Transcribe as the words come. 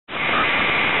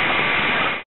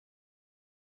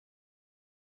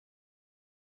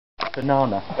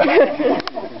Banana.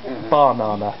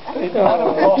 Banana.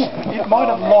 It might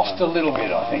have lost a little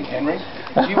bit, I think, Henry.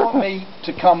 Do you want me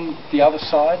to come the other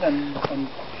side and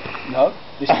no?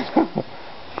 This is...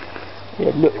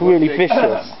 Yeah, look really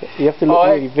vicious. You have to look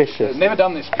really vicious. I've never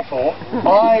done this before.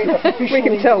 I officially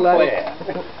declare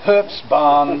Herfs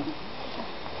barn.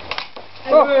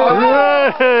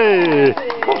 Yay!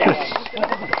 Yes.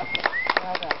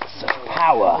 Such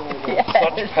power. Yes.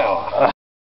 Such power.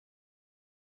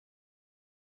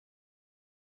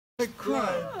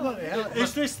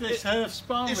 Is this Herfs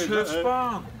barn? It's Herfs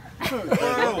barn.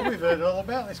 Well, we've heard all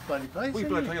about this bloody place. We've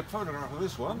got to take a photograph of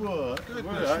this one. Well,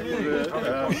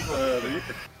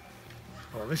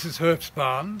 this is Herfs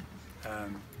barn,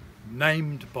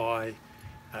 named by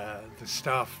the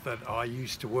staff that I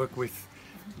used to work with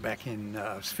back in,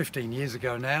 it was 15 years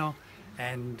ago now,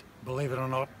 and believe it or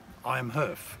not, I am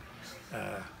Herf.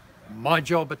 My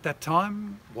job at that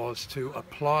time was to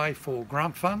apply for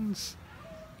grant funds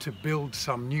to build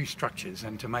some new structures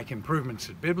and to make improvements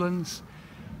at Biblin's,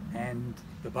 and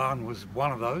the barn was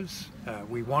one of those.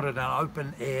 We wanted an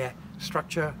open air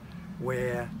structure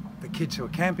where the kids who are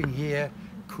camping here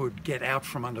could get out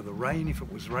from under the rain if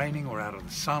it was raining, or out of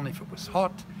the sun if it was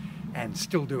hot, and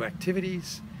still do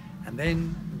activities. And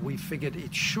then we figured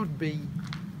it should be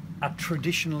a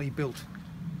traditionally built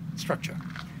structure.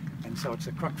 And so it's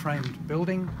a crutch-framed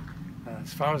building.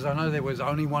 As far as I know, there was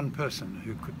only one person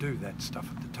who could do that stuff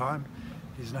at the time.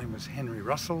 His name was Henry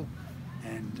Russell,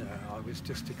 and I was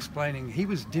just explaining he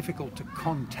was difficult to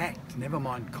contact, never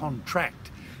mind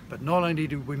contract. But not only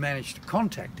did we manage to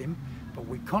contact him, but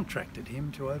we contracted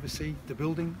him to oversee the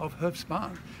building of Herfs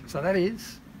barn. So that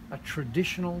is a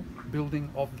traditional building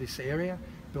of this area,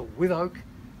 built with oak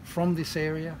from this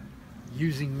area,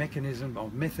 using mechanism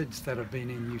or methods that have been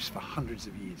in use for hundreds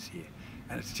of years here.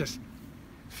 And it's just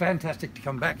fantastic to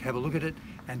come back, have a look at it,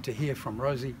 and to hear from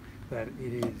Rosie that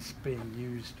it is being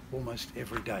used almost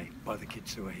every day by the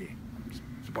kids who are here. It's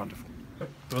wonderful.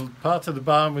 Well, part of the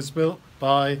barn was built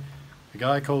by a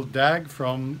guy called Dag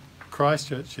from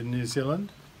Christchurch in New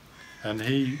Zealand, and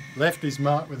he left his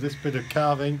mark with this bit of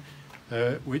carving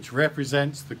which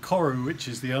represents the koru, which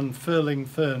is the unfurling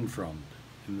fern frond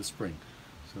in the spring.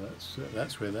 So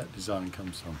that's where that design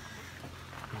comes from.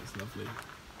 That's lovely.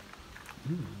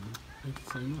 Thank you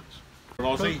so much. For an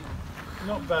Aussie?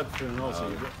 Not bad for an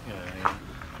Aussie, but, yeah.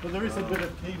 But there is a bit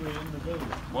of Kiwi in the building.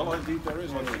 Well, indeed there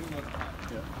is.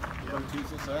 Yeah.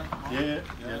 Jesus there. Yeah,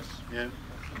 yes, yeah.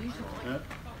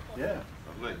 Yeah.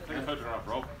 Lovely. Take a photograph,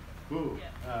 Rob. Ooh,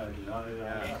 no,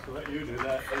 I'll let you do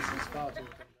that. This is far too